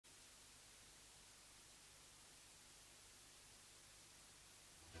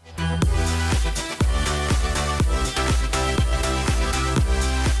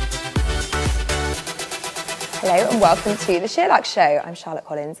and welcome to the SheerLuxe Show. I'm Charlotte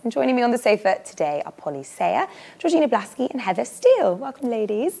Collins, and joining me on the sofa today are Polly Sayer, Georgina Blaskey and Heather Steele. Welcome,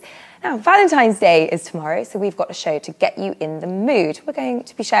 ladies. Now, Valentine's Day is tomorrow, so we've got a show to get you in the mood. We're going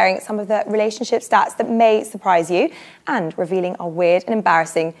to be sharing some of the relationship stats that may surprise you and revealing our weird and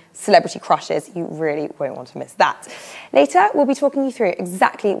embarrassing celebrity crushes. You really won't want to miss that. Later, we'll be talking you through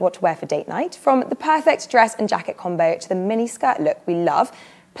exactly what to wear for date night, from the perfect dress and jacket combo to the mini skirt look we love.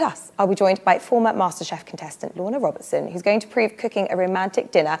 Plus, I'll be joined by former Masterchef contestant Lorna Robertson, who's going to prove cooking a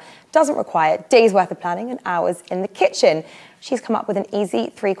romantic dinner doesn't require days' worth of planning and hours in the kitchen. She's come up with an easy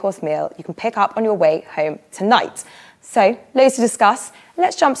 3-course meal you can pick up on your way home tonight. So, loads to discuss.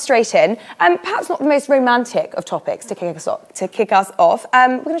 Let's jump straight in. Perhaps not the most romantic of topics to kick us off.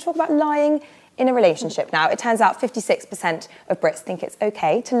 We're going to talk about lying in a relationship now. It turns out 56% of Brits think it's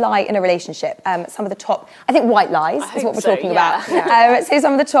okay to lie in a relationship. Some of the top, I think white lies is what we're talking about. So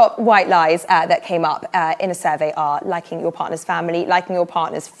some of the top white lies that came up in a survey are liking your partner's family, liking your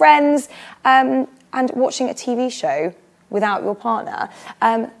partner's friends, and watching a TV show without your partner.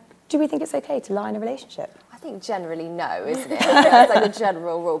 Do we think it's okay to lie in a relationship? I think generally no, isn't it? It's like the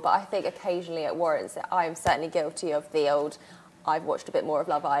general rule, but I think occasionally it warrants it. I'm certainly guilty of the old, I've watched a bit more of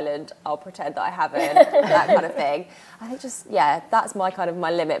Love Island, I'll pretend that I haven't, that kind of thing. I think just, yeah, that's my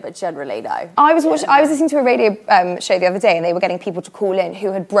limit, but generally, no. I was listening to a radio show the other day, and they were getting people to call in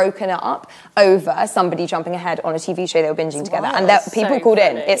who had broken up over somebody jumping ahead on a TV show they were binging together. And people called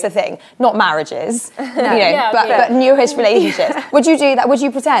in. It's a thing. Not marriages, but newish relationships. Would you do that? Would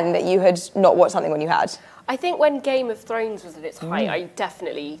you pretend that you had not watched something when you had? I think when Game of Thrones was at its height, I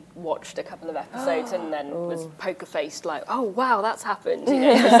definitely watched a couple of episodes and then was poker-faced like, oh wow, that's happened,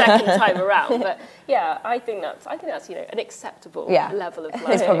 the second time around. But yeah, I think that's an acceptable level of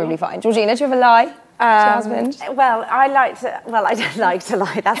lying. It's probably fine. Georgina, do you ever lie to your husband? Well, I don't like to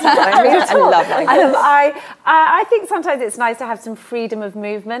lie. That's not what I mean at all. I love lying. I think sometimes it's nice to have some freedom of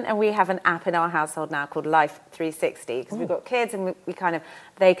movement, and we have an app in our household now called Life 360 because we've got kids, and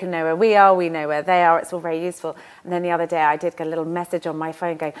they can know where we are, we know where they are. It's all very useful. And then the other day I did get a little message on my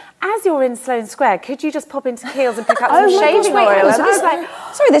phone going, as you're in Sloane Square, could you just pop into Kiehl's and pick up some shaving oil? And I was like,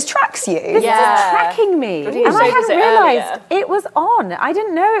 sorry, this tracks you. This is tracking me. And I hadn't realised it was on. I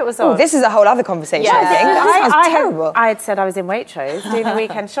didn't know it was on. Oh, this is a whole other conversation, I think. That sounds terrible. I had said I was in Waitrose doing the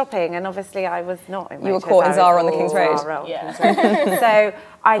weekend shopping, and obviously I was not in Waitrose. You were caught in Zara on the King's Road. So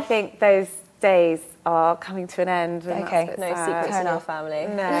I think those days are coming to an end. Okay, no secrets in your family.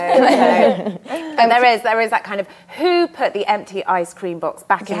 No. And there is that kind of, who put the empty ice cream box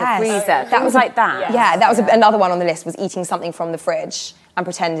back in the freezer? That was like that. Yeah, that was another one on the list, was eating something from the fridge and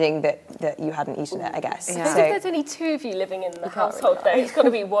pretending that you hadn't eaten it, I guess. Yeah. So, if there's only two of you living in the household, though, it's got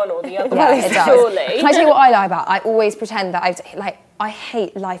to be one or the other. It does. Surely. Can I tell you what I lie about? I always pretend that I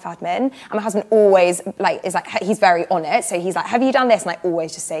hate life admin, and my husband always he's very on it. So he's like, "Have you done this?" And I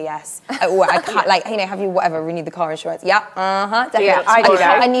always just say yes. I can't, have you renewed the car insurance? Yeah, definitely. Yeah, I do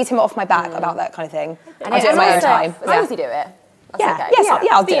that. I need him off my back about that kind of thing. And I do it in my own time. As long as you do it.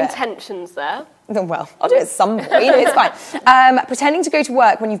 I'll do it. The intentions there. Well, I'll do it at some point. It's fine. Pretending to go to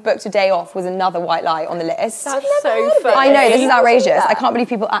work when you've booked a day off was another white lie on the list. That's so funny. I know, this is outrageous. I can't believe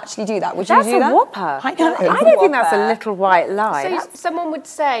people actually do that. Would you do that? That's a whopper. I know. I don't think that's a little white lie. So someone would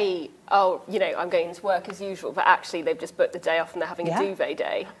say, oh, I'm going to work as usual, but actually they've just booked the day off and they're having a duvet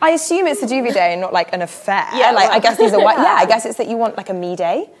day. I assume it's a duvet day and not like an affair. I guess these are I guess it's that you want like a me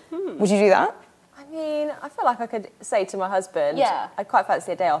day. Would you do that? I mean, I feel like I could say to my husband, I'd quite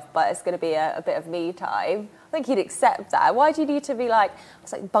fancy a day off, but it's going to be a bit of me time. I think he'd accept that. Why do you need to be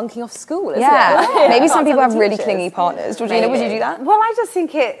it's like bunking off school, isn't it? Maybe some people have really clingy partners. Georgina, would you do that? Well, I just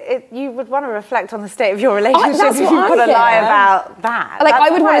think you would want to reflect on the state of your relationship if you've got to lie about that. I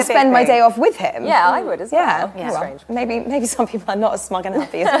would want to spend my day off with him. Yeah, I would as well. Yeah. Strange. Maybe some people are not as smug and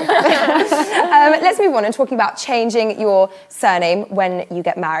happy as me. Let's move on and talking about changing your surname when you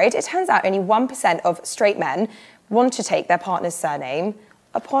get married. It turns out only 1% of straight men want to take their partner's surname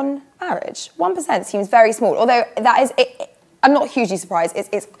upon marriage. 1% seems very small, although that is, I'm not hugely surprised.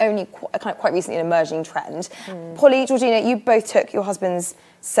 It's only quite recently an emerging trend. Polly, Georgina, you both took your husband's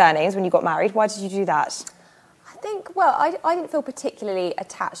surnames when you got married. Why did you do that? I think, well, I didn't feel particularly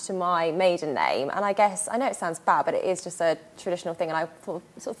attached to my maiden name, and I guess, I know it sounds bad, but it is just a traditional thing, and I sort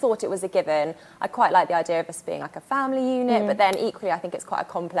of thought it was a given. I quite like the idea of us being like a family unit, but then equally I think it's quite a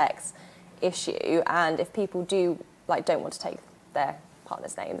complex issue, and if people don't want to take their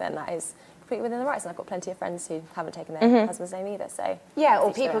partner's name, then that is completely within the rights, and I've got plenty of friends who haven't taken their husband's name either, so... Yeah,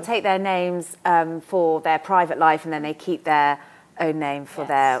 or people take their names for their private life, and then they keep their own name for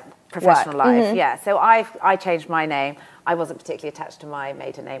their professional work. life. Yeah, so I changed my name. I wasn't particularly attached to my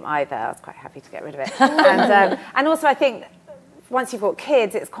maiden name either. I was quite happy to get rid of it. And also I think once you've got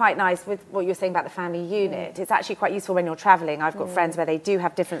kids, it's quite nice with what you're saying about the family unit. It's actually quite useful when you're travelling. I've got friends where they do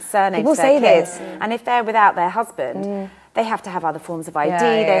have different surnames for their kids. And if they're without their husband, they have to have other forms of ID.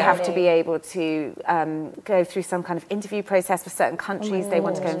 They have to be able to go through some kind of interview process for certain countries they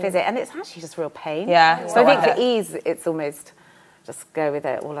want to go and visit. And it's actually just real pain. Yeah. So I think for ease, it's almost just go with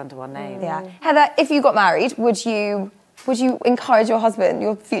it all under one name. Yeah. Heather, if you got married, would you encourage your husband,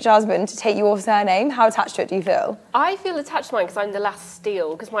 your future husband, to take your surname? How attached to it do you feel? I feel attached to mine because I'm the last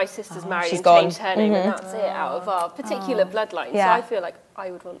steal, because my sister's married she's and gone. changed her name, and that's it out of our particular bloodline. Yeah. So I feel like I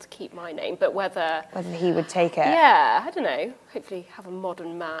would want to keep my name, but whether he would take it. Yeah, I don't know. Hopefully have a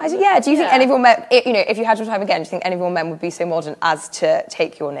modern man. Do you think any of your men, if you had your time again, do you think any of your men would be so modern as to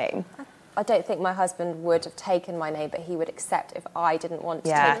take your name? I don't think my husband would have taken my name, but he would accept if I didn't want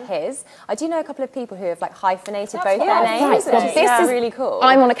to take his. I do know a couple of people who have like hyphenated both their names, which is really cool.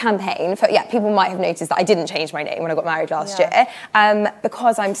 I'm on a campaign for, people might have noticed that I didn't change my name when I got married last year,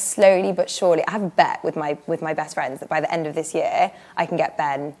 because I'm slowly but surely, I have a bet with my best friends that by the end of this year, I can get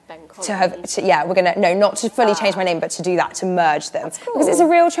Ben to have, we're going to, no, not to fully change my name, but to do that, to merge them. That's cool. Because it's a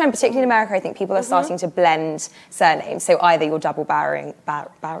real trend, particularly in America. I think people are starting to blend surnames. So either you're double barreling,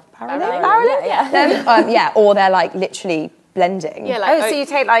 or they're like literally blending. Yeah, like, so you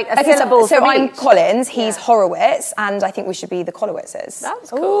take like a syllable So from I'm each. Collins, he's Horowitz, and I think we should be the Collowitzes.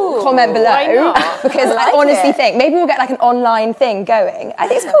 That's cool. Comment below, Why not? because I honestly think maybe we'll get like an online thing going. I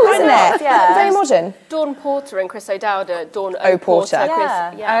think it's cool, isn't it? Yeah. Very modern. Dawn Porter and Chris O'Dowd, Dawn O. Porter.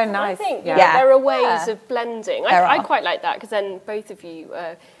 Chris, Yeah. Oh, nice. I think Yeah. there are ways of blending. There I are. quite like that, because then both of you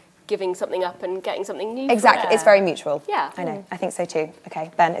are giving something up and getting something new. Exactly, from it. it's very mutual. Yeah. I know, I think so too.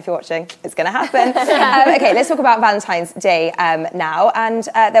 Okay, Ben, if you're watching, it's going to happen. Okay, let's talk about Valentine's Day now. And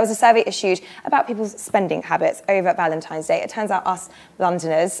there was a survey issued about people's spending habits over Valentine's Day. It turns out us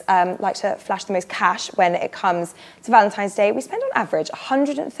Londoners like to flash the most cash when it comes to Valentine's Day. We spend on average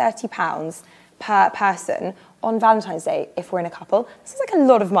 £130 per person on Valentine's Day if we're in a couple. This is like a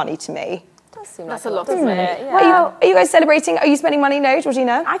lot of money to me. That's a lot, isn't it? Yeah. Are you guys celebrating? Are you spending money? No,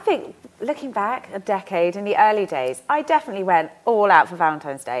 Georgina? I think, looking back a decade, in the early days, I definitely went all out for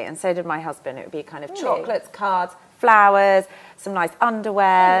Valentine's Day, and so did my husband. It would be kind of chocolates, cards, flowers, some nice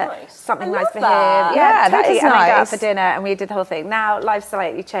underwear, something nice for that. him. Yeah, that totally. is And I go out nice. for dinner, and we did the whole thing. Now, life's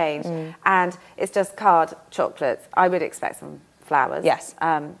slightly changed, and it's just card, chocolates. I would expect some flowers. Yes.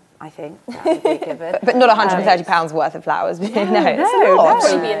 I think that would be given. But not £130 worth of flowers. No, it's a lot. I'd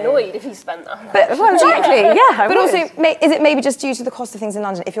probably be annoyed if you spent that. Well, exactly, yeah. But also, is it maybe just due to the cost of things in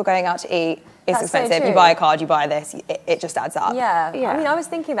London? If you're going out to eat, it's That's so expensive. You true. buy a card, you buy this, it just adds up. Yeah. Yeah. I mean, I was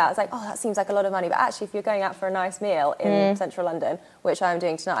thinking that. It's like, that seems like a lot of money. But actually, if you're going out for a nice meal in central London, which I'm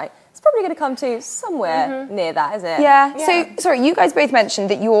doing tonight, it's probably going to come to somewhere near that, isn't it? Yeah. So, sorry, you guys both mentioned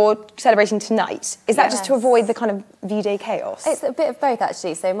that you're celebrating tonight. Is that just to avoid the kind of V-Day chaos? It's a bit of both,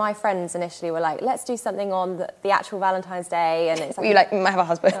 actually. So my friends initially were like, let's do something on the actual Valentine's Day. And it's like, You like, I have a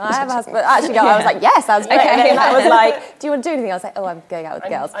husband. I have a husband. But actually, I was like, yes, sounds great. Okay. And I was like, do you want to do anything? I was like, I'm going out with the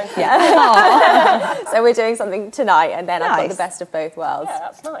girls. So we're doing something tonight, and then I've got the best of both worlds. Yeah,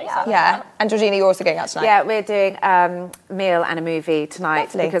 that's nice. Yeah. And Georgina, you're also going out tonight. Yeah, we're doing a meal and a movie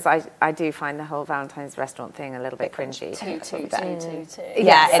tonight. Lovely. Because I do find the whole Valentine's restaurant thing a little bit cringy. Two.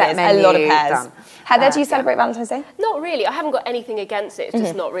 Yeah, set it is. A lot of menu pairs. done. Heather, do you celebrate Valentine's Day? Not really. I haven't got anything against it. It's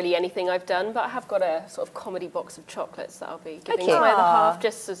just not really anything I've done. But I have got a sort of comedy box of chocolates that I'll be giving to my other half,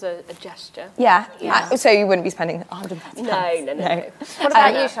 just as a gesture. Yeah. So you wouldn't be spending £130? No. What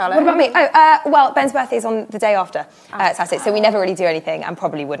about you, Charlotte? What about me? Well, Ben's birthday is on the day after Saturday, so we never really do anything, and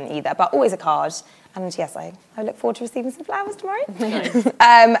probably wouldn't either, but always a card. And yes, I look forward to receiving some flowers tomorrow.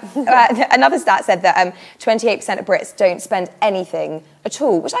 Another stat said that 28% of Brits don't spend anything at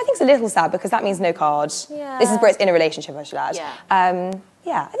all, which I think is a little sad because that means no card. Yeah. This is Brits in a relationship, I should add. Yeah.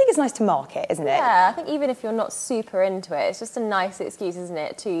 Yeah, I think it's nice to mark it, isn't it? Yeah, I think even if you're not super into it, it's just a nice excuse, isn't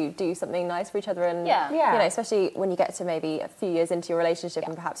it, to do something nice for each other, and you know, especially when you get to maybe a few years into your relationship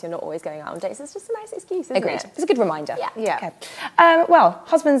and perhaps you're not always going out on dates. It's just a nice excuse, isn't Agreed. it? It's a good reminder. Yeah. Okay. Well,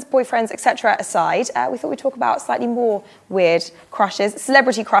 husbands, boyfriends, etc. aside, we thought we'd talk about slightly more weird crushes,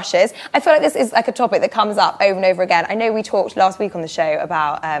 celebrity crushes. I feel like this is like a topic that comes up over and over again. I know we talked last week on the show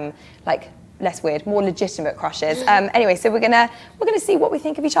about like less weird, more legitimate crushes. Anyway, so we're gonna see what we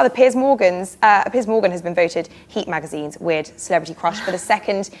think of each other. Piers Morgan has been voted Heat Magazine's weird celebrity crush for the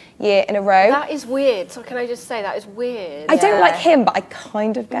second year in a row. That is weird. So can I just say that is weird? I don't like him, but I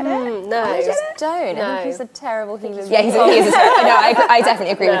kind of get it. No, I just don't. No. I think he's a terrible human being. Yeah, he is a terrible. No, I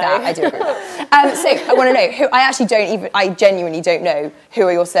definitely agree with that. I do agree with that. So I want to know who. I genuinely don't know who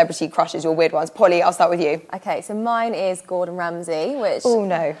are your celebrity crushes, your weird ones. Polly, I'll start with you. Okay, so mine is Gordon Ramsay, which... Oh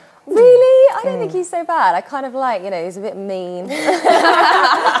no. Really? I don't think he's so bad. I kind of like, he's a bit mean.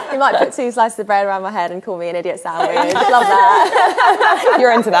 He might put 2 slices of bread around my head and call me an idiot sandwich. Love that.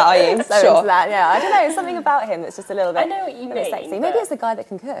 You're into that, are you? So sure. into that, yeah. I don't know, there's something about him that's just a little bit, I know what you mean, sexy. Maybe it's the guy that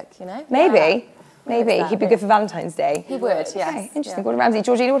can cook, Maybe. Maybe. that He'd be good for Valentine's Day. He would, yes. Okay, interesting. Gordon Ramsay.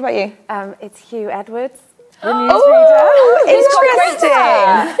 Georgina, what about you? It's Hugh Edwards, the Oh,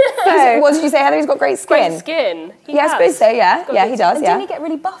 newsreader. interesting. What did you say, Heather? He's got great skin. Great skin. Yeah, I suppose so, yeah. Yeah, he does, And yeah. didn't he get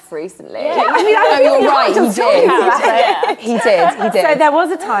really buff recently? I mean, you're right, he did. So there was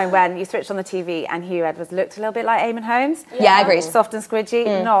a time when you switched on the TV and Hugh Edwards looked a little bit like Eamon Holmes. Yeah, I agree. Soft and squidgy.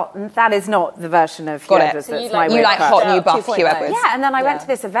 That is not the version of Hugh Got it. Edwards So that's you my like- You weird like crush. hot new buff 2.0. Hugh Edwards. Yeah, and then I went to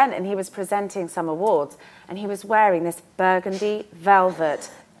this event and he was presenting some awards and he was wearing this burgundy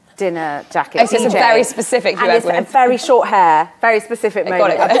velvet dinner jacket. Oh, so it's a very specific Hugh and it's Edwards. a very short hair, very specific got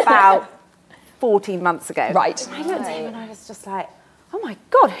moment, it. about 14 months ago. Right. I looked at him and I was just like, oh my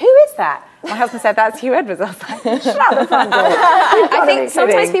God, who is that? My husband said, that's Hugh Edwards. I was like, shut the front door. I think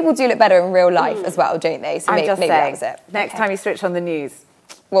sometimes people do look better in real life as well, don't they? So I'm maybe, just maybe saying, that was it. next time you switch on the news.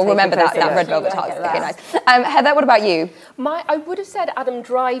 Well, Take remember a that closer red look. velvet You tux. won't Okay, get nice. Heather, what about you? I would have said Adam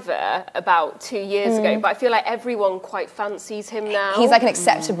Driver about 2 years ago, but I feel like everyone quite fancies him now. He's like an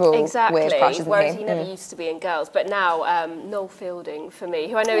acceptable Exactly, weird crush, isn't whereas he? he never used to be in girls. But now, Noel Fielding for me,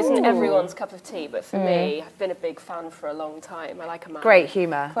 who I know isn't everyone's cup of tea, but for me, I've been a big fan for a long time. I like a man. Great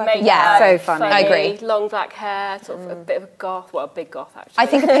humour. Yeah. So funny. I agree. Long black hair, sort of a bit of a goth, well, a big goth actually. I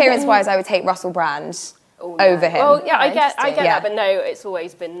think appearance-wise, I would take Russell Brand over him. Well, yeah, I get Yeah. that, but no, it's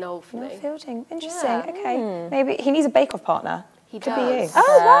always been Noel for Noel me. Fielding, interesting. Okay, maybe he needs a bake-off partner. He Could does. be you.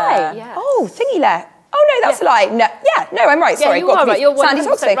 Oh, right. Yes. Oh, thingy le. Oh no, that's a lie. No, I'm right. Yeah, Sorry, you got are right. confused.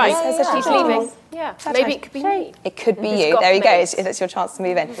 You're 100% Sandy Toxic. right. He's She's leaving. Yeah, maybe it could be me. It could be His you. goth There you go. mates. It's your chance to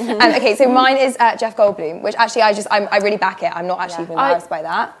move in. Okay, so mine is Jeff Goldblum, which actually I really back it. I'm not actually even embarrassed by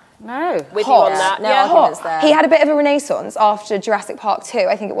that. No. With you on Hot. that. No Yeah. arguments there. He had a bit of a renaissance after Jurassic Park 2,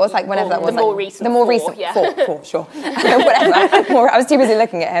 I think it was, like whenever that was. The more like, recent The more four, recent. yeah. Four, sure. Whatever. I was too busy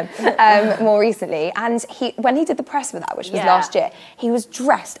looking at him more recently. And when he did the press for that, which was Yeah. last year, he was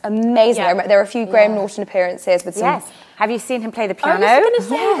dressed amazing. Yeah. I remember there were a few Graham Norton appearances with some... Yes. Have you seen him play the piano? gonna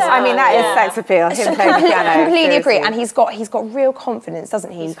say Yes. that. I mean, that is Yeah. sex appeal, him playing the piano. Completely agree. seriously. And he's got real confidence, doesn't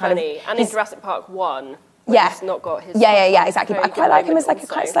he? He's Kind of- funny. And in Jurassic Park 1, Yeah. he's not got his... Yeah, exactly. But I very quite good like him as moment like a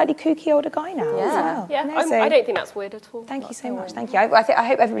quite also. slightly kooky older guy now as well. Yeah, Amazing. I don't think that's weird at all. Thank you so much. Thank you. I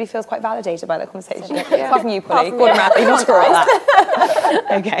hope everybody feels quite validated by that conversation. Apart from you, Polly. Gordon Ramsay, not sure about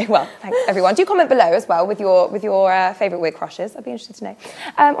that. Okay, well, thanks everyone. Do comment below as well with your favourite weird crushes. I'd be interested to know.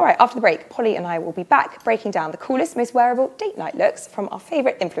 All right, after the break, Polly and I will be back breaking down the coolest, most wearable date night looks from our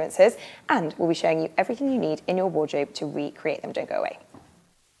favourite influencers, and we'll be showing you everything you need in your wardrobe to recreate them. Don't go away.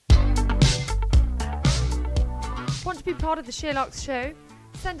 Want to be part of the SheerLuxe show?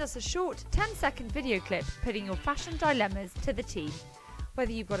 Send us a short 10-second video clip putting your fashion dilemmas to the team.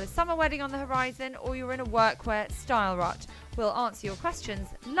 Whether you've got a summer wedding on the horizon or you're in a workwear style rut, we'll answer your questions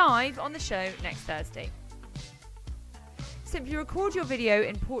live on the show next Thursday. Simply record your video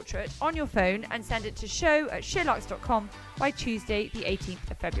in portrait on your phone and send it to show@sheerluxe.com by Tuesday the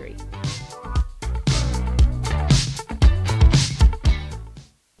 18th of February.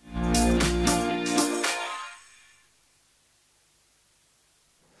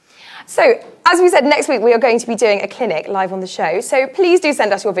 So, as we said, next week we are going to be doing a clinic live on the show. So please do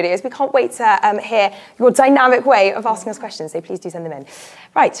send us your videos. We can't wait to hear your dynamic way of asking us questions. So please do send them in.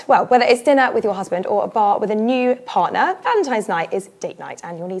 Right, well, whether it's dinner with your husband or a bar with a new partner, Valentine's night is date night,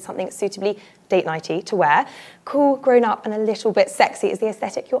 and you'll need something suitably date nighty to wear. Cool, grown up, and a little bit sexy is the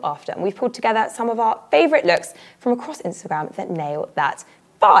aesthetic you're after. And we've pulled together some of our favourite looks from across Instagram that nail that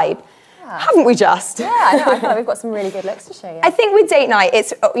vibe. Haven't we just? Yeah, I know. I feel like we've got some really good looks to show you. I think with date night,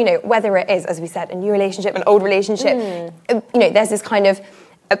 it's, whether it is, as we said, a new relationship, an old relationship, there's this kind of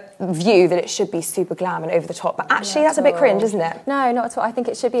a view that it should be super glam and over the top, but actually that's a bit cringe, isn't it? No, not at all. I think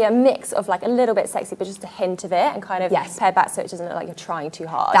it should be a mix of like a little bit sexy, but just a hint of it, and kind of pared back so it doesn't look like you're trying too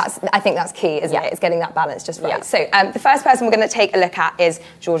hard. I think that's key, isn't it? It's getting that balance just right. So the first person we're going to take a look at is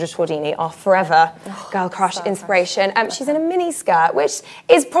Giorgia Tordini, our forever girl crush inspiration. She's in a mini skirt, which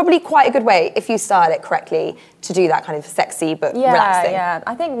is probably quite a good way, if you style it correctly, to do that kind of sexy but relaxing. Yeah,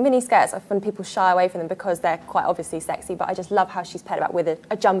 I think mini skirts, often people shy away from them because they're quite obviously sexy, but I just love how she's paired it back with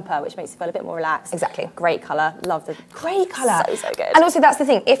a jumper, which makes you feel a bit more relaxed. Exactly. Great colour, love the... Great colour. So good. And also that's the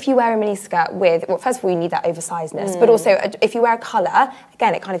thing, if you wear a mini skirt with, well, first of all, you need that oversizedness, but also if you wear a colour,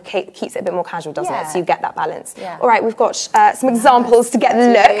 again, it kind of keeps it a bit more casual, doesn't it? So you get that balance. All right, we've got some examples to get the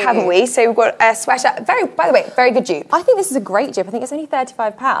look, haven't we? So we've got a sweater, by the way, very good dupe. I think this is a great dupe. I think it's only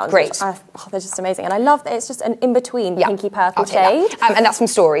 £35. Great. They're just amazing. And I love that it's just an in-between pinky purple shade. And that's from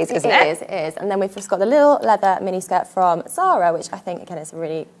Stories, isn't it? It is. And then we've just got the little leather mini skirt from Zara, which I think, again, is a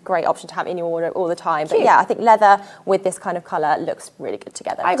really great option to have in your order all the time. But yeah, I think leather with this kind of colour looks really good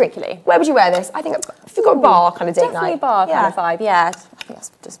together. I agree. Where would you wear this? I think if you've got a bar kind of date night. Definitely a bar kind of vibe, yeah. I think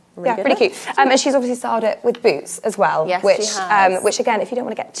that's just really good. Pretty cute. And she's obviously styled it with boots as well. Yes, which, she has. Which again, if you don't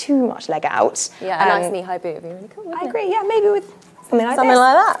want to get too much leg out. Yeah, a nice knee-high boot would be really cool. I agree, yeah, maybe with something like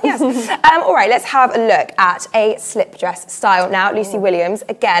that. Yes. All right, let's have a look at a slip dress style now. Lucy Williams,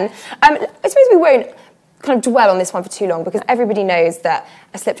 again. I suppose we won't kind of dwell on this one for too long because everybody knows that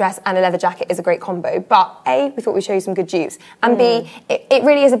a slip dress and a leather jacket is a great combo. But A, we thought we'd show you some good dupes. And B, it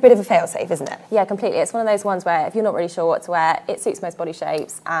really is a bit of a fail-safe, isn't it? Yeah, completely. It's one of those ones where if you're not really sure what to wear, it suits most body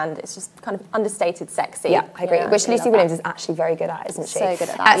shapes and it's just kind of understated sexy. Yeah, I agree. Which Lucy Williams is actually very good at, isn't she? So good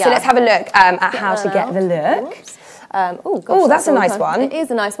at that, So let's have a look at how to get the look. Oh, that's a nice one. It is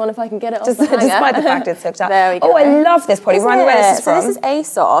a nice one if I can get it off Just, the hanger. despite the fact it's hooked up. There we go. Oh, I love this, Polly. Remind me where this is from. So this is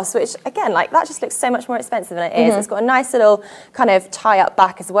ASOS, which again, like that just looks so much more expensive than it is. It's got a nice little kind of tie-up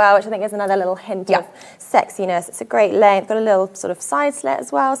back as well, which I think is another little hint of sexiness. It's a great length, got a little sort of side slit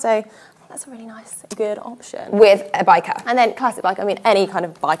as well, so that's a really nice, good option. With a biker. And then classic biker, I mean, any kind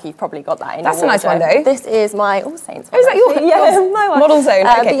of biker, you've probably got that in That's your a nice one, though. This is my All Saints one. Oh, is that your my one. Model zone?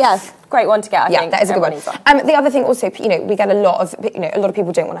 Okay. But yeah, great one to get, I think. Yeah, that is a good one. The other thing also, we get a lot of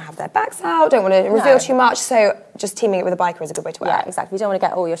people don't want to have their backs out, don't want to reveal too much, so just teaming it with a biker is a good way to wear it. Yeah, exactly. You don't want to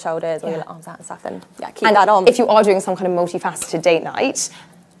get all your shoulders or your arms out and stuff, then keep that on. If you are doing some kind of multifaceted date night,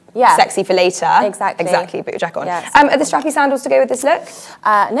 sexy for later. Exactly, put your jacket on. Yeah, are the strappy sandals to go with this look?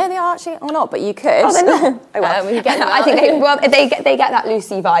 No, they are actually not, but you could. Oh, they're not. Oh, well. We get them I think they get that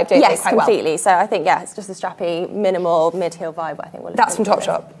Lucy vibe, don't they? Yes, quite completely. Well. So I think, it's just a strappy, minimal, mid-heel vibe, I think. That's from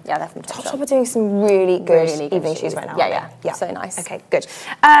Topshop? Yeah, they're from Topshop. Topshop are doing some really good evening shoes right now. Yeah. So nice. Okay, good.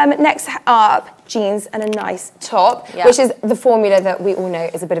 Next up, jeans and a nice top, which is the formula that we all know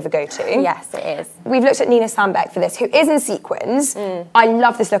is a bit of a go-to. Yes, it is. We've looked at Nina Sandbeck for this, who is in sequins. I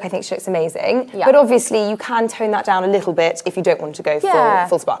love this look. I think she looks amazing. But obviously, you can tone that down a little bit if you don't want to go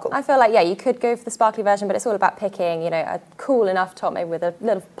full sparkle. I feel like, you could go for the sparkly version, but it's all about picking, a cool enough top, maybe with a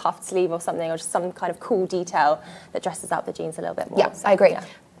little puffed sleeve or something, or just some kind of cool detail that dresses up the jeans a little bit more. Yeah, so, I agree. Yeah.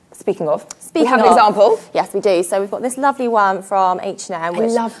 Speaking of, we have an example. Yes, we do. So we've got this lovely one from H&M. I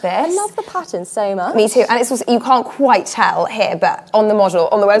love this. I love the pattern so much. Me too. And it's also, you can't quite tell here, but on the model,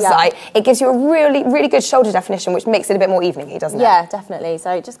 on the website, it gives you a really, really good shoulder definition, which makes it a bit more evening-y, doesn't it? Yeah, definitely.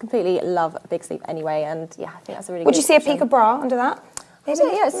 So just completely love a big sleeve anyway. And I think that's a really good Would you see option. a pica bra under that? Yeah,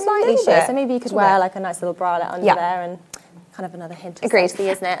 it's slightly sheer. So maybe you could wear like a nice little bralette under there and kind of another hint of sexy,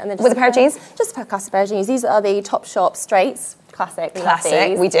 isn't it? And then with a pair of jeans? Just a classic pair of jeans. These are the Topshop straights. Classic.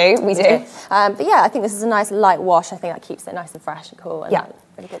 We do. But yeah, I think this is a nice light wash. I think that keeps it nice and fresh and cool. And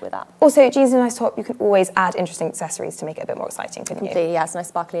really good with that. Also, jeans and a nice top, you can always add interesting accessories to make it a bit more exciting, couldn't you? Yeah, some nice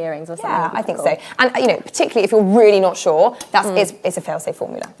sparkly earrings or something. Yeah, I think so. And particularly if you're really not sure, it's a fail-safe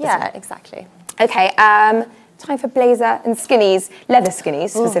formula. Yeah, exactly. Okay, time for blazer and skinnies, leather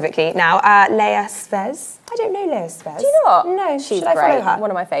skinnies specifically. Now, Leia Svez. I don't know Leia Svez. Do you not? No, she's should I great. follow her? One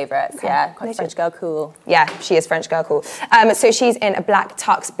of my favourites. Okay. Yeah, quite French girl cool. Yeah, she is French girl cool. So she's in a black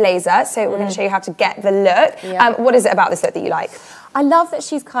tux blazer. So we're going to show you how to get the look. Yeah. What is it about this look that you like? I love that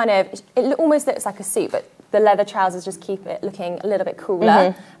she's kind of, it almost looks like a suit, but the leather trousers just keep it looking a little bit cooler,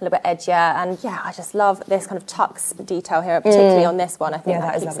 a little bit edgier, and I just love this kind of tux detail here, particularly on this one. I think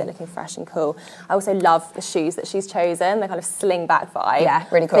that keeps it looking fresh and cool. I also love the shoes that she's chosen, the kind of sling back vibe. Yeah,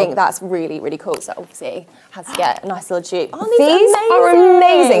 really cool. I think that's really, really cool. So obviously has to get a nice little dupe. Oh, these are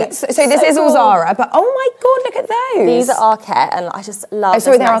amazing. So this is all Zara, but oh my God, look at those. These are Arquette, and I just love. Oh,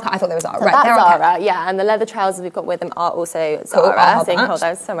 sorry, they're Arquette. I thought they were Zara. Right, that's Zara. Yeah, and the leather trousers we've got with them are also Zara. So you can hold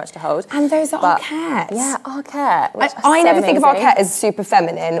those, so much to hold. And those are Arquette. Yeah, Arquette. I never think of Arquette as super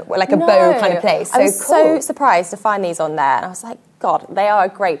feminine, like a bow kind of place. I was so surprised to find these on there, and I was like, God, they are a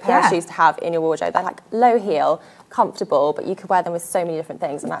great pair of Yeah. shoes to have in your wardrobe. They're like low heel, comfortable, but you could wear them with so many different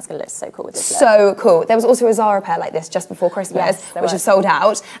things, and that's going to look so cool with this look. So cool. There was also a Zara pair like this just before Christmas, Yes, there which was. have sold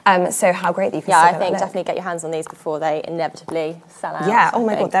out. So how great that you can Yeah, still I get think that look. definitely get your hands on these before they inevitably sell out. Yeah, oh I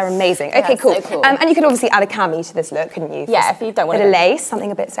my think. God, they're amazing. Yeah, Okay, cool. so cool. And you could obviously add a cami to this look, couldn't you? Yeah, if you don't want bit of to- lace,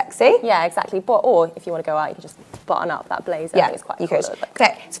 something a bit sexy. Yeah, exactly. But, or if you want to go out, you can just button up that blazer. I Yeah, think it's quite you cool could. look.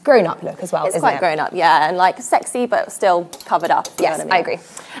 Okay, it's a grown-up look as well, It's isn't quite it? grown up, yeah, and like sexy, but still covered up. You Yes, know what I mean?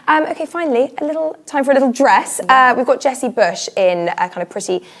 agree. Okay, finally, time for a little dress. We've got Jessie Bush in a kind of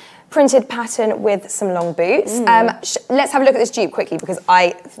pretty printed pattern with some long boots. Let's have a look at this dupe quickly because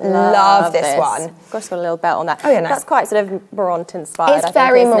I love this one. Of course, got a little belt on that. Oh, yeah, nice. That's quite sort of Morant inspired. It's I think,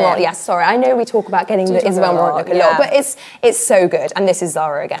 very isn't it? Morant. Yes, sorry. I know we talk about getting the talk Isabel a Morant lot, look a lot, yeah. but it's so good. And this is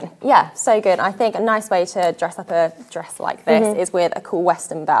Zara again. Yeah, so good. I think a nice way to dress up a dress like this is with a cool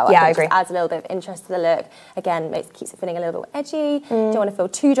Western belt. Yeah, I think agree. Just adds a little bit of interest to the look. Again, keeps it feeling a little bit edgy. Don't want to feel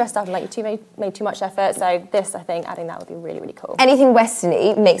too dressed up and like you made too much effort. So this, I think, adding that would be really, really cool. Anything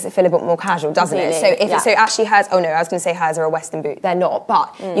Western-y makes it feel a bit more casual, doesn't it? So Completely, so actually hers, oh no, I was going to say hers are a Western boot. They're not,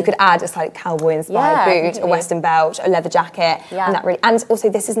 but you could add a slightly cowboy-inspired Yeah, boot, a completely. Western belt, a leather jacket, Yeah. and that really. And also,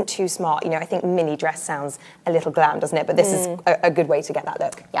 this isn't too smart. You know, I think mini dress sounds a little glam, doesn't it? But this is a good way to get that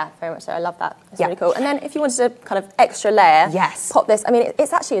look. Yeah, very much so. I love that. It's Yeah. really cool. And then if you wanted to kind of extra layer, Yes. pop this. I mean,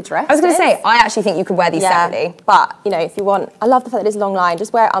 it's actually a dress. I was going to this. say, I actually think you could wear these separately. But, you know, if you want, I love the fact that it's long line,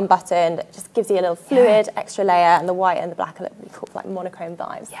 just wear it unbuttoned, it just gives you a little fluid, extra layer, and the white and the black are really cool, like monochrome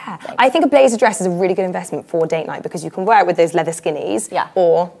vibes. Yeah, I think a blazer dress is a really good investment for date night because you can wear it with those leather skinnies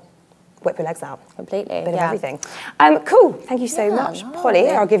or whip your legs out. Completely, Bit of everything. Cool, thank you so much, Polly.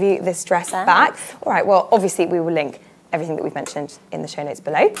 I'll give you this dress back. All right, well, obviously we will link everything that we've mentioned in the show notes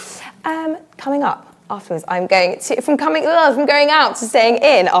below. Coming up afterwards, I'm going to, from going out to staying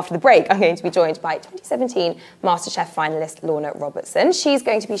in after the break, I'm going to be joined by 2017 Masterchef finalist Lorna Robertson. She's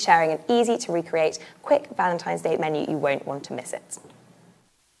going to be sharing an easy to recreate, quick Valentine's Day menu. You won't want to miss it.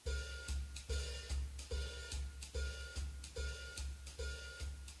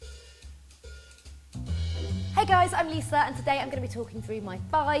 Hey guys, I'm Lisa and today I'm going to be talking through my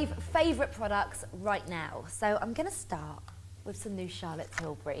 5 favourite products right now. So I'm going to start with some new Charlotte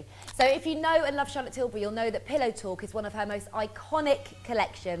Tilbury. So if you know and love Charlotte Tilbury, you'll know that Pillow Talk is one of her most iconic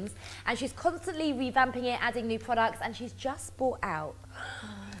collections and she's constantly revamping it, adding new products, and she's just brought out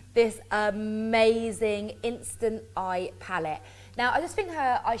this amazing instant eye palette. Now, I just think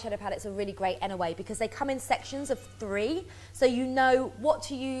her eyeshadow palettes are really great anyway because they come in sections of 3, so you know what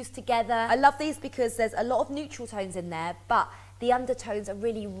to use together. I love these because there's a lot of neutral tones in there, but the undertones are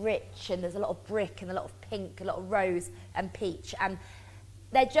really rich and there's a lot of brick and a lot of pink, a lot of rose and peach, and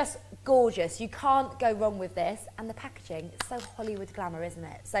they're just gorgeous. You can't go wrong with this, and the packaging, it's so Hollywood glamour, isn't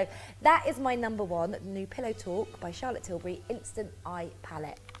it? So that is my number 1, the new Pillow Talk by Charlotte Tilbury Instant Eye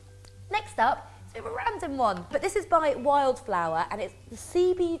Palette. Next up, it's a bit of a random one, but this is by Wildflower and it's the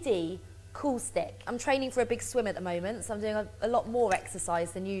CBD Cool Stick. I'm training for a big swim at the moment, so I'm doing a lot more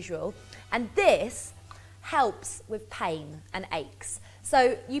exercise than usual. And this helps with pain and aches.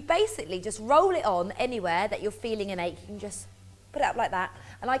 So you basically just roll it on anywhere that you're feeling an ache. You can just put it up like that.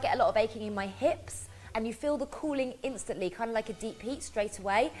 And I get a lot of aching in my hips, and you feel the cooling instantly, kind of like a deep heat straight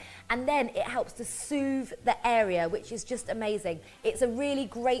away. And then it helps to soothe the area, which is just amazing. It's a really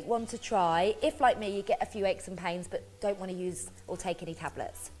great one to try. If, like me, you get a few aches and pains, but don't want to use or take any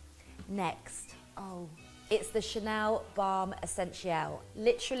tablets. Next, it's the Chanel Balm Essential.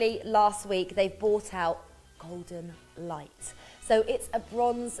 Literally last week, they've brought out Golden Light. So it's a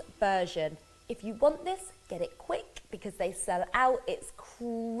bronze version. If you want this, get it quick because they sell out. It's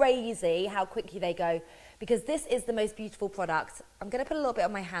crazy how quickly they go because this is the most beautiful product. I'm going to put a little bit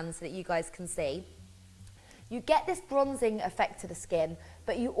on my hand so that you guys can see. You get this bronzing effect to the skin,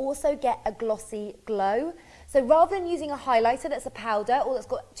 but you also get a glossy glow. So rather than using a highlighter that's a powder or that's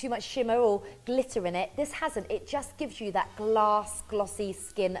got too much shimmer or glitter in it, this hasn't. It just gives you that glass, glossy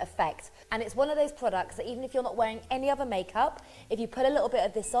skin effect. And it's one of those products that even if you're not wearing any other makeup, if you put a little bit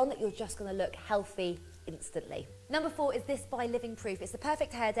of this on, you're just going to look healthy instantly. Number 4 is this by Living Proof. It's the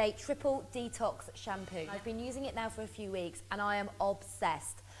Perfect Hair Day Triple Detox Shampoo. I've been using it now for a few weeks and I am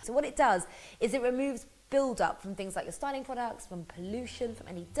obsessed. So what it does is it removes build-up from things like your styling products, from pollution, from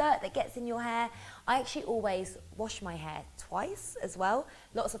any dirt that gets in your hair. I actually always wash my hair twice as well.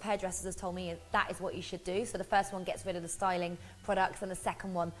 Lots of hairdressers have told me that is what you should do. So the first one gets rid of the styling products and the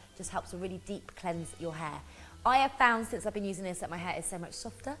second one just helps to really deep cleanse your hair. I have found since I've been using this that my hair is so much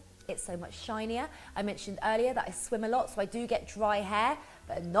softer, it's so much shinier. I mentioned earlier that I swim a lot, so I do get dry hair,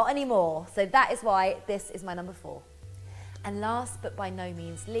 but not anymore. So that is why this is my number 4. And last but by no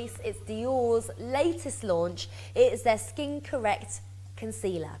means least, it's Dior's latest launch. It is their Skin Correct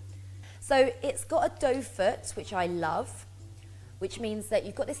Concealer. So it's got a doe foot, which I love, which means that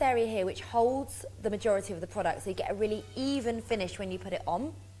you've got this area here which holds the majority of the product, so you get a really even finish when you put it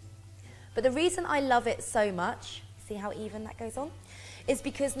on. But the reason I love it so much, see how even that goes on, is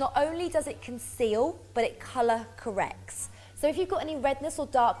because not only does it conceal, but it colour corrects. So if you've got any redness or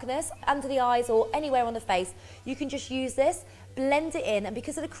darkness under the eyes or anywhere on the face, you can just use this, blend it in, and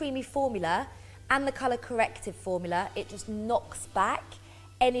because of the creamy formula and the colour corrective formula, it just knocks back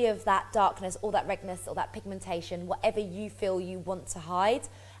any of that darkness or that redness or that pigmentation, whatever you feel you want to hide,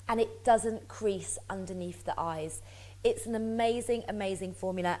 and it doesn't crease underneath the eyes. It's an amazing, amazing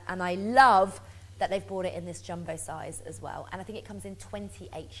formula, and I love that they've brought it in this jumbo size as well. And I think it comes in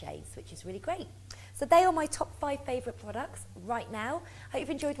 28 shades, which is really great. So they are my top 5 favourite products right now. Hope you've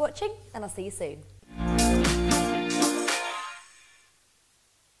enjoyed watching, and I'll see you soon.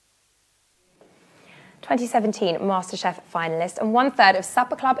 2017 Masterchef finalist and 1/3 of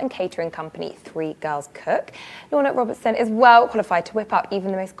supper club and catering company Three Girls Cook. Lorna Robertson is well qualified to whip up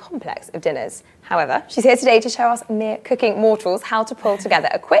even the most complex of dinners. However, she's here today to show us mere cooking mortals how to pull together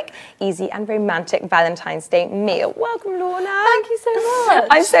a quick, easy and romantic Valentine's Day meal. Welcome, Lorna. Thank you so much.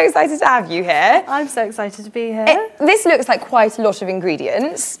 I'm so excited to have you here. I'm so excited to be here. This looks like quite a lot of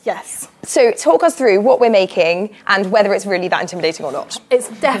ingredients. Yes. So talk us through what we're making and whether it's really that intimidating or not. It's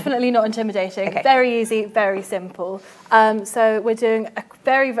definitely not intimidating. Okay. Very easy, very simple. So we're doing a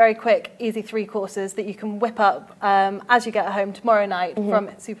very, very quick, easy 3 courses that you can whip up as you get home tomorrow night from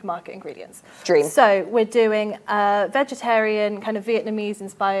supermarket ingredients. Dream. So we're doing a vegetarian, kind of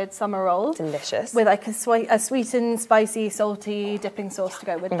Vietnamese-inspired summer roll. Delicious. With like a sweetened, spicy, salty dipping sauce to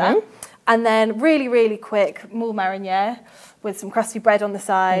go with that. And then really, really quick moule mariniere with some crusty bread on the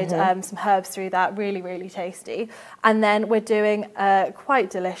side, some herbs through that, really, really tasty. And then we're doing quite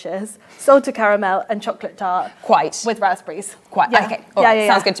delicious salted caramel and chocolate tart. Quite. With raspberries. Quite. Yeah. Okay. All right.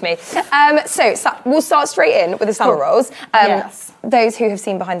 Sounds good to me. So we'll start straight in with the summer rolls. Yes. Those who have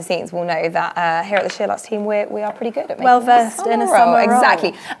seen behind the scenes will know that here at the SheerLuxe team, we are pretty good at making well versed in a summer roll.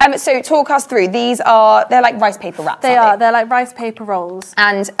 Exactly. So talk us through. They're like rice paper wraps. They are. They're like rice paper rolls.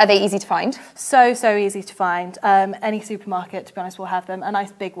 And are they easy to find? So easy to find. Any supermarket, to be honest, will have them. A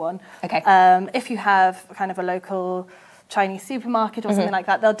nice big one. Okay. If you have kind of a local Chinese supermarket or something like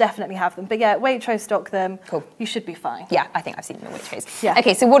that, they'll definitely have them. But yeah, Waitrose stock them. Cool. You should be fine. Yeah, I think I've seen them in Waitrose. Yeah.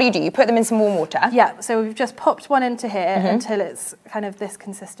 Okay, so what do? You put them in some warm water? Yeah, so we've just popped one into here until it's kind of this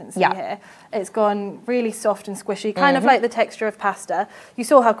consistency here. It's gone really soft and squishy, kind of like the texture of pasta. You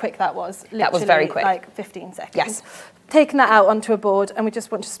saw how quick that was. Literally, that was very quick. Like 15 seconds. Yes. Taking that out onto a board, and we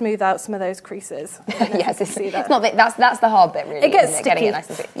just want to smooth out some of those creases. Yes, it's not that's the hard bit, really. It gets sticky. Getting it nice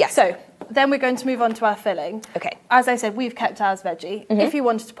and sweet. Yes. So then we're going to move on to our filling. Okay. As I said, we've kept ours veggie. If you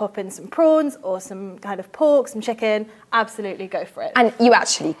wanted to pop in some prawns or some kind of pork, some chicken, absolutely go for it. And you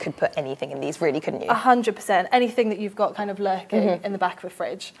actually could put anything in these, really, couldn't you? 100%. Anything that you've got kind of lurking in the back of a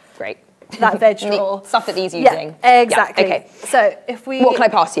fridge. Great. That veg roll. Stuff that he's using. Yeah, exactly. Yeah, okay. So if we... What can I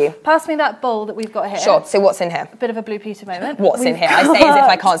pass you? Pass me that bowl that we've got here. Sure. So what's in here? A bit of a Blue Peter moment. What's in here? I say as if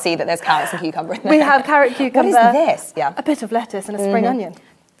I can't see that there's carrots and cucumber in there. We have carrot, cucumber. What is this? Yeah. A bit of lettuce and a spring onion.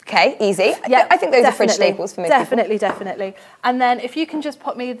 Okay, easy. Yeah, I think those are fridge staples for most people. Definitely. And then if you can just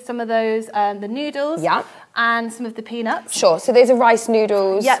pop me some of those, the noodles. Yeah. And some of the peanuts. Sure. So those are rice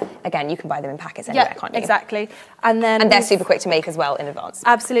noodles. Yeah. Again, you can buy them in packets anywhere, can't you? Exactly. And they're super quick to make as well in advance.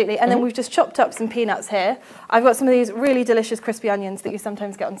 Absolutely. And then we've just chopped up some peanuts here. I've got some of these really delicious crispy onions that you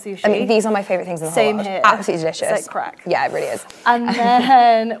sometimes get on sushi. I mean, these are my favourite things in the whole world. Same here. Absolutely delicious. It's like crack. Yeah, it really is. And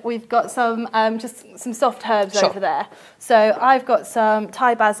then we've got some just some soft herbs over there. So I've got some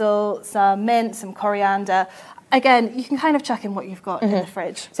Thai basil, some mint, some coriander. Again, you can kind of chuck in what you've got in the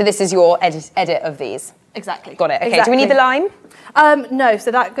fridge. So this is your edit of these? Exactly. Got it. Okay, exactly. do we need the lime? No,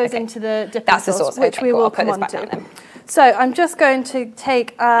 so that goes into the dipping That's the sauce, sauce, which we will come on to. So I'm just going to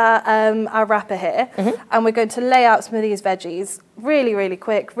take our wrapper here and we're going to lay out some of these veggies. Really, really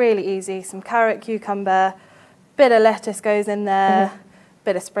quick, really easy. Some carrot, cucumber, bit of lettuce goes in there.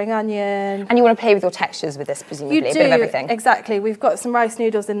 Bit of spring onion. And you want to play with your textures with this, presumably, You do, a bit of everything. Exactly. We've got some rice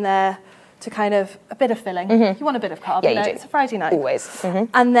noodles in there to kind of, a bit of filling. You want a bit of carb, yeah, you know, do. It's a Friday night. Always.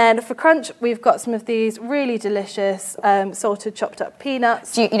 And then for crunch, we've got some of these really delicious salted chopped up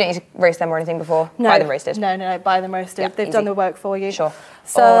peanuts. You don't need to roast them or anything before? No. Buy them roasted? No, buy them roasted. Yeah, They've easy. done the work for you. Sure.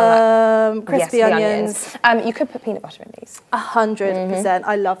 Some crispy onions. You could put peanut butter in these. 100%.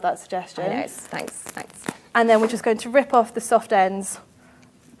 I love that suggestion. I know, thanks. And then we're just going to rip off the soft ends,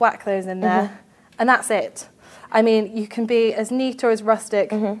 whack those in there, and that's it. I mean, you can be as neat or as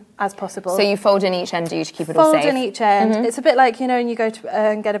rustic as possible. So you fold in each end, do you, to keep it all safe? Fold in each end. It's a bit like, you know, when you go to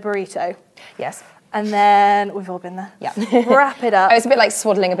and get a burrito. Yes. And then, we've all been there. Yeah. Wrap it up. Oh, it's a bit like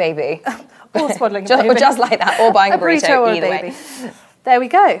swaddling a baby. Or swaddling a baby. Or just like that, or buying a burrito, or either a baby. way. There we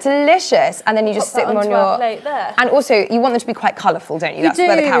go. Delicious. And then you just Pop stick that them on onto your our plate there. And also, you want them to be quite colourful, don't you? That's do.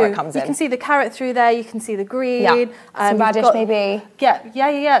 where the carrot comes in. You can see the carrot through there. You can see the green. Yeah. Some radish, maybe.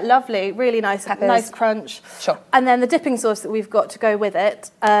 Yeah. Lovely. Really nice. Peppers. Nice crunch. Sure. And then the dipping sauce that we've got to go with it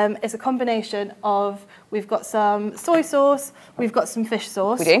is a combination of, we've got some soy sauce, we've got some fish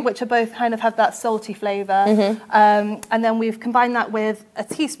sauce, which are both kind of have that salty flavour. And then we've combined that with a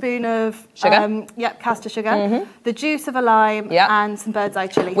teaspoon of sugar. Caster sugar, the juice of a lime, and some bird's eye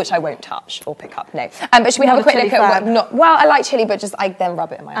chilli. Which I won't touch or pick up, no. But should we have a quick look at what, well, I like chilli, but just I then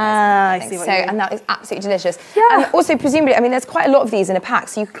rub it in my eyes. I see what so, you mean. and that is absolutely delicious. Yeah. And also, presumably, I mean, there's quite a lot of these in a pack,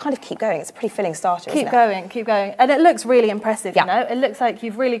 so you can kind of keep going. It's a pretty filling starter, Keep going. And it looks really impressive, you know? It looks like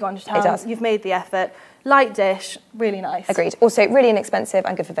you've really gone to town. It does. You've made the effort. Light dish, really nice. Agreed. Also, really inexpensive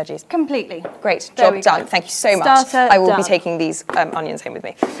and good for veggies. Completely. Great. Job done. Thank you so much. Starter I will be done. taking these onions home with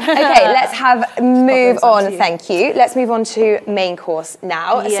me. Okay, let's move on. Thank you. Let's move on to main course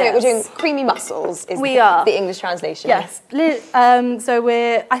now. Yes. So we're doing creamy mussels is the English translation. Yes.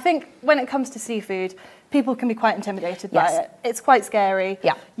 I think when it comes to seafood, people can be quite intimidated by it. It's quite scary.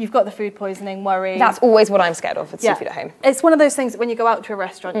 Yeah. You've got the food poisoning worry. That's always what I'm scared of with seafood at home. It's one of those things that when you go out to a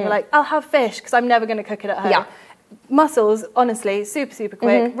restaurant, you're like, I'll have fish because I'm never going to cook it at home. Yeah. Mussels, honestly, super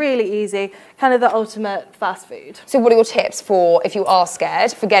quick, really easy, kind of the ultimate fast food. So what are your tips for if you are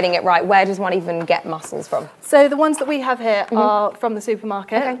scared for getting it right? Where does one even get mussels from? So the ones that we have here are from the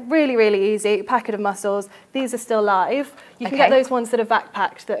supermarket. Okay. Really easy. Packet of mussels. These are still live. You can get those ones that are vac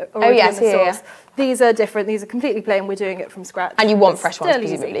packed that are already in the sauce. These are different. These are completely plain. We're doing it from scratch. And you want fresh ones,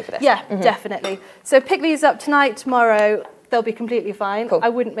 presumably, for this? Yeah, definitely. So pick these up tonight, tomorrow. They'll be completely fine. Cool. I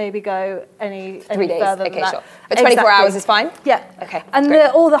wouldn't maybe go any 3 days. further than that. Sure. But 24 hours is fine? Yeah. Okay. And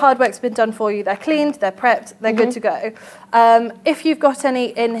all the hard work's been done for you. They're cleaned, they're prepped, they're good to go. If you've got any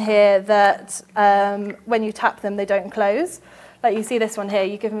in here that when you tap them, they don't close, like you see this one here,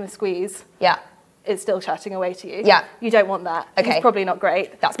 you give them a squeeze. Yeah. It's still chatting away to you. Yeah. You don't want that. Okay. It's probably not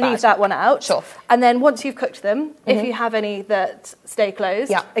great. That's bad. Leave that one out. Sure. And then once you've cooked them, if you have any that stay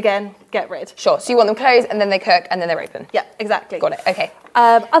closed, again, get rid. Sure. So you want them closed and then they cook and then they're open? Yeah, exactly. Got it. Okay.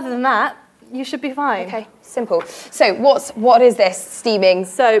 Other than that, you should be fine. Okay. Simple. So what is this steaming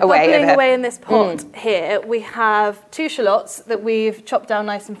bubbling away in this pot here, we have 2 shallots that we've chopped down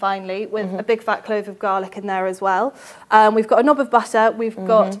nice and finely with a big fat clove of garlic in there as well. We've got a knob of butter. We've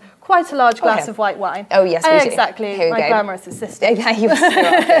got quite a large glass of white wine. Oh, yes, we do. Exactly. Here we My go. glamorous assistant. Yeah, you are so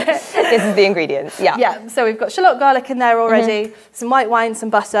welcome. This is the ingredients. Yeah. Yeah. So we've got shallot garlic in there already, some white wine, some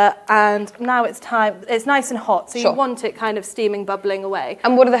butter, and now it's time. It's nice and hot, so you want it kind of steaming, bubbling away.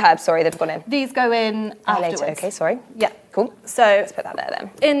 And what are the herbs? Sorry, that have gone in. These go in afterwards. Later. Okay, sorry. Yeah. Cool. So let's put that there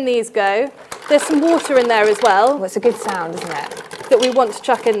then. In these go. There's some water in there as well. Well, it's a good sound, isn't it? That we want to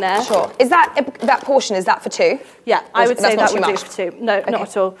chuck in there. Sure. Is that portion? Is that for 2? Yeah, I would say that would do for 2. No, not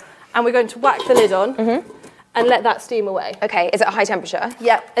at all. And we're going to whack the lid on and let that steam away. Okay. Is it a high temperature?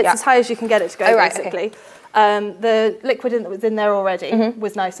 Yeah, it's as high as you can get it to go, basically. Okay. The liquid that was in there already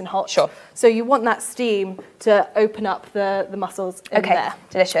was nice and hot. Sure. So you want that steam to open up the mussels in there.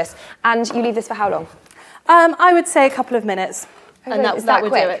 Delicious. And you leave this for how long? I would say a couple of minutes. And that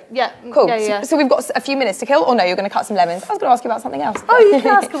would do it. Yeah. Cool. Yeah. So we've got a few minutes to kill, or no, you're going to cut some lemons. I was going to ask you about something else. Oh, you can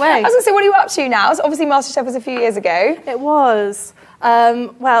ask away. I was going to say, what are you up to now? So obviously Masterchef was a few years ago. It was.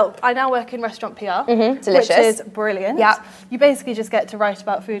 Well, I now work in restaurant PR, Delicious. Which is brilliant. Yeah. You basically just get to write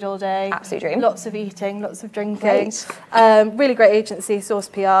about food all day. Absolute dream. Lots of eating, lots of drinking. Really great agency, Source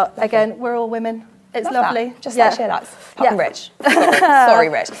PR. Again, we're all women. It's lovely. That. Just like SheerLuxe. Apart from Rich. Sorry,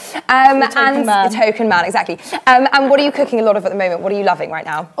 Rich. Token man, exactly. And what are you cooking a lot of at the moment? What are you loving right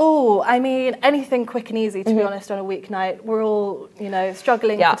now? Oh, I mean, anything quick and easy, to be honest, on a weeknight. We're all,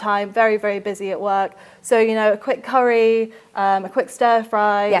 struggling for time, very, very busy at work. So, a quick curry, a quick stir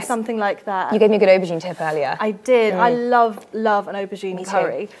fry, something like that. You gave me a good aubergine tip earlier. I did. I love an aubergine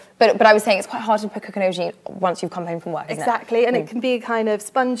curry. But I was saying it's quite hard to cook an aubergine once you've come home from work, isn't it? Exactly, and it can be kind of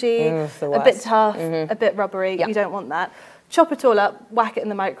spongy, a bit tough, a bit rubbery. You don't want that. Chop it all up, whack it in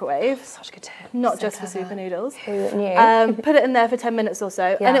the microwave. Such a good tip. Not just for super noodles. Who knew? Put it in there for 10 minutes or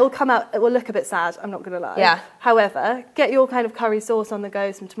so, and it will come out, it will look a bit sad, I'm not going to lie. Yeah. However, get your kind of curry sauce on the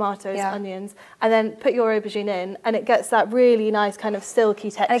go, some tomatoes, onions, and then put your aubergine in, and it gets that really nice kind of silky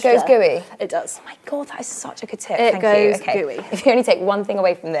texture. And it goes gooey? It does. Oh my God, that is such a good tip. It goes gooey. If you only take one thing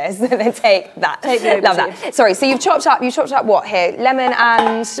away from this, then take that. Take the aubergine. Love that. Sorry, so you've chopped up what here? Lemon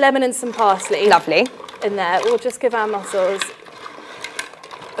and some parsley. Lovely. in there, we'll just give our mussels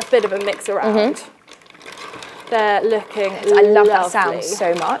a bit of a mix around. They're looking lovely. I love that sound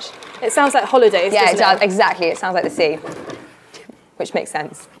so much. It sounds like holidays, Yeah, doesn't it does, exactly. It sounds like the sea, which makes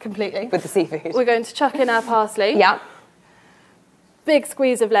sense Completely. with the seafood. We're going to chuck in our parsley. Yeah. Big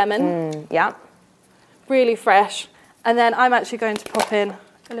squeeze of lemon. Yeah. Really fresh. And then I'm actually going to pop in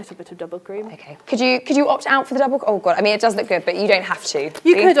a little bit of double cream. Okay. Could you opt out for the double? Oh God, I mean it does look good, but you don't have to.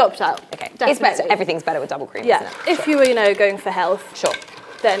 You could opt out. Okay. Definitely. It's better. Everything's better with double cream. Yeah. Isn't it? If you were, you know, going for health. Sure.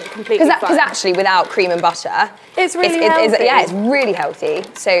 Then completely fine. Because actually, without cream and butter, it's really healthy. Yeah, it's really healthy.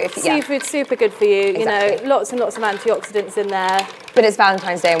 So if seafood's super good for you. Exactly. You know, lots and lots of antioxidants in there. But it's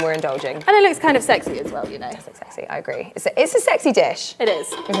Valentine's Day and we're indulging. And it looks kind of sexy as well, you know. It does look sexy. I agree. It's a sexy dish. It is.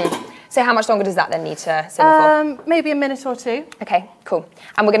 So how much longer does that then need to simmer for? Maybe a minute or two. Okay, cool.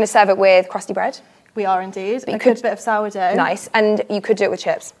 And we're going to serve it with crusty bread. We are indeed. You A could- good bit of sourdough. Nice. And you could do it with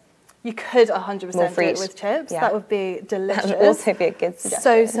chips. You could 100% do frites. it with chips. Yeah. That would be delicious. That would also be a good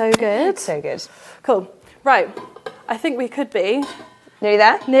suggestion. So good. So good. Cool. Right. I think we could be Nearly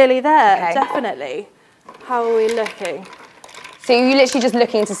there? nearly there, Okay. definitely. How are we looking? So you're literally just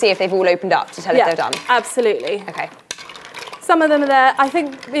looking to see if they've all opened up to tell if they're done? Absolutely. Okay. Some of them are there. I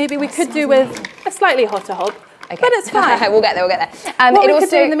think maybe we could do with a slightly hotter hob. Okay. But it's fine. We'll get there, we'll get there. What it we could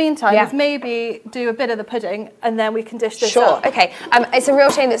do in the meantime Yeah. is maybe do a bit of the pudding and then we can dish this Sure, up. okay. It's a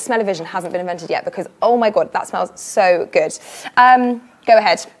real shame that smell-o-vision hasn't been invented yet because, oh my God, that smells so good. Go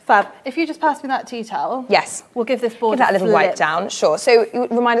ahead. Fab. If you just pass me that tea towel. Yes. We'll give this board Give that a little wipe flip. down, sure. So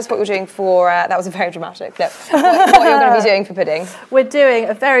remind us what you're doing for, that was a very dramatic flip, what you're going to be doing for pudding. We're doing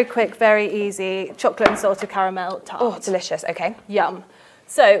a very quick, very easy chocolate and salted caramel tart. Oh, delicious, okay. Yum.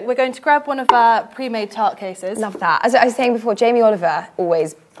 So we're going to grab one of our pre-made tart cases. Love that. As I was saying before, Jamie Oliver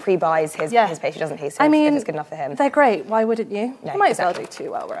always pre-buys his pastry, doesn't he? So I mean, if it's good enough for him. They're great. Why wouldn't you? No, You might as exactly. well do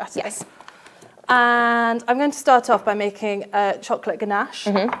two while we're at it. Yes. And I'm going to start off by making a chocolate ganache,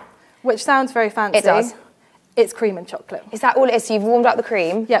 which sounds very fancy. It does. It's cream and chocolate. Is that all it is? So you've warmed up the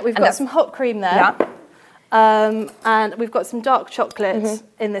cream? Yeah, we've got some hot cream there. Yeah. And we've got some dark chocolate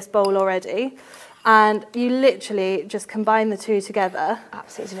in this bowl already. And you literally just combine the two together.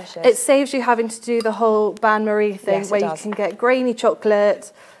 Absolutely delicious. It saves you having to do the whole bain-marie thing Yes, it where you does. can get grainy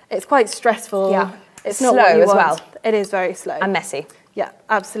chocolate. It's quite stressful. Yeah. It's not Slow what you as want. well. It is very slow. And messy. Yeah,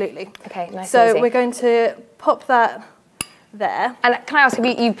 absolutely. Okay, nice and So easy. we're going to pop that there. And can I ask,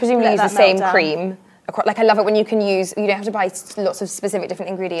 you presumably Let use the that melt same down. cream? Like I love it when you can use, you don't have to buy lots of specific different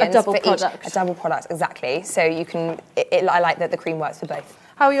ingredients. A double for product. Each. A double product, exactly. So you can, I like that the cream works for both.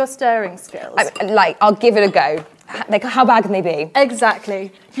 How are your stirring skills? I'll give it a go. Like, how bad can they be?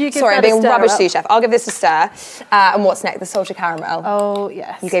 Exactly. You give Sorry, I'm that a being stir rubbish up. sous chef. I'll give this a stir. And what's next? The salted caramel. Oh,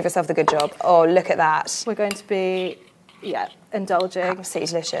 yes. You gave yourself the good job. Oh, look at that. We're going to be, indulging. Absolutely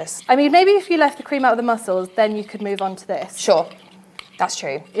delicious. I mean, maybe if you left the cream out of the mussels, then you could move on to this. Sure. That's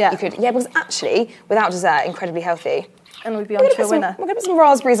true. Yeah. You could. Yeah, because actually, without dessert, incredibly healthy. And we'd be on to a winner. We're going to put some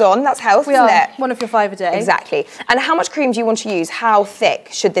raspberries on. That's health, We isn't are. it? One of your 5 a day. Exactly. And how much cream do you want to use? How thick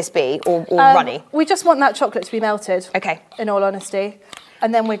should this be, or runny? We just want that chocolate to be melted. Okay. In all honesty.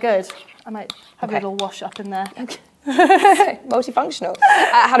 And then we're good. I might have Okay. a little wash up in there. Multifunctional.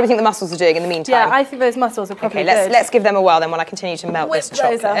 How do we think the mussels are doing in the meantime? Yeah, I think those mussels are probably Okay, good. let's give them a whirl then while I continue to melt Whip this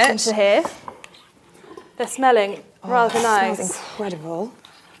chocolate. those out into here. They're smelling rather nice. Smells incredible.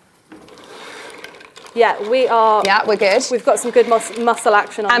 Yeah, we are. Yeah, we're good. We've got some good muscle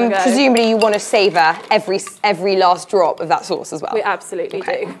action on And the go. presumably you want to savour every last drop of that sauce as well. We absolutely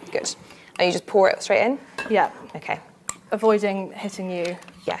Okay, do. good. And you just pour it straight in? Yeah. Okay. Avoiding hitting you.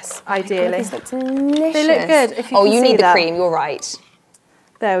 Yes. Ideally. These look delicious. They look good, if you oh, can you see need the that. cream. You're right.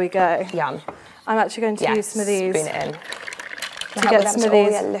 There we go. Yum. I'm actually going to Yes. use some of these Spoon it in. to get some of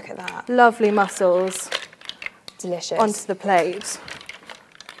these Oh yeah, look at that. lovely mussels Delicious. onto the plate.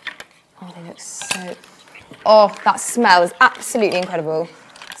 Oh, they look so. Oh, that smell is absolutely incredible.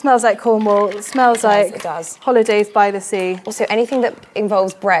 Smells like Cornwall. It smells like it does. holidays by the sea. Also, anything that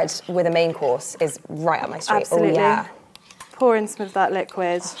involves bread with a main course is right up my street. Absolutely. Oh yeah. Pour in some of that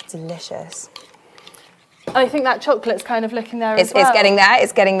liquid. Delicious. I think that chocolate's kind of looking there as well. It's getting there.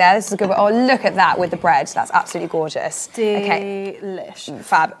 It's getting there. This is a good one. Oh, look at that with the bread. That's absolutely gorgeous. Okay. Delish.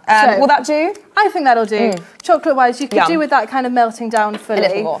 Fab. So- Will that do? I think that'll do. Chocolate-wise, you could Yum. do with that kind of melting down fully. A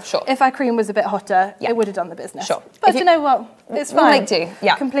little more, sure. If our cream was a bit hotter, Yeah. it would have done the business. Sure. But If you know what? It's fine. We'll make do,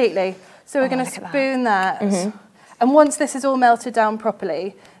 yeah. Completely. So we're going to look at that. spoon that. And once this is all melted down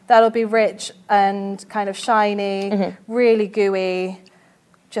properly, that'll be rich and kind of shiny, really gooey.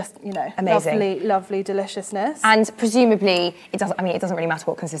 just, you know, Amazing. lovely, lovely deliciousness. And presumably, it doesn't really matter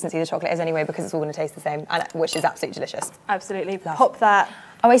what consistency the chocolate is anyway, because it's all going to taste the same, and which is absolutely delicious. Absolutely. Love. Pop that.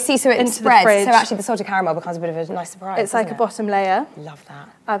 Oh, I see. So it into the spreads. fridge. So actually, the salted caramel becomes a bit of a nice surprise. It's like a bottom layer. Love that.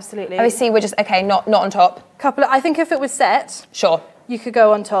 Absolutely. Oh, I see. We're just not on top. I think if it was set, Sure. you could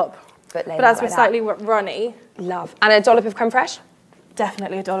go on top. But as we're slightly runny, love. And a dollop of creme fraiche.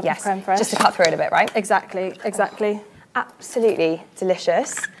 definitely a dollop of creme fraiche. Just to cut through it a bit, right? Exactly. Exactly. Absolutely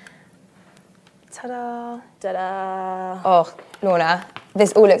delicious. Ta-da. Ta-da. Oh, Lorna,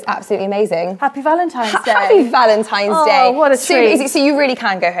 this all looks absolutely amazing. Happy Valentine's Day. Happy Valentine's Day. Oh, what a Super treat. easy. So you really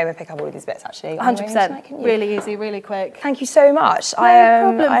can go home and pick up all of these bits, actually. 100%. Really easy, really quick. Thank you so much. No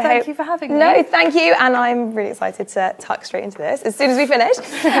problem. Thank you for having me. No, thank you. And I'm really excited to tuck straight into this as soon as we finish.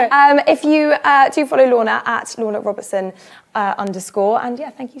 If you do follow Lorna at Lorna Robertson _. And yeah,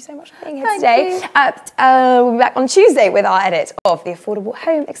 thank you so much for being here today. We'll be back on Tuesday with our edit of the affordable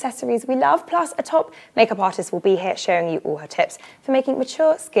home accessories we love. Plus, a top makeup artist will be here showing you all her tips for making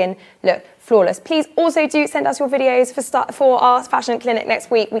mature skin look flawless. Please also do send us your videos for our fashion clinic next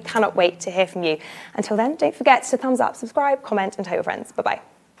week. We cannot wait to hear from you. Until then, don't forget to thumbs up, subscribe, comment, and tell your friends. Bye-bye.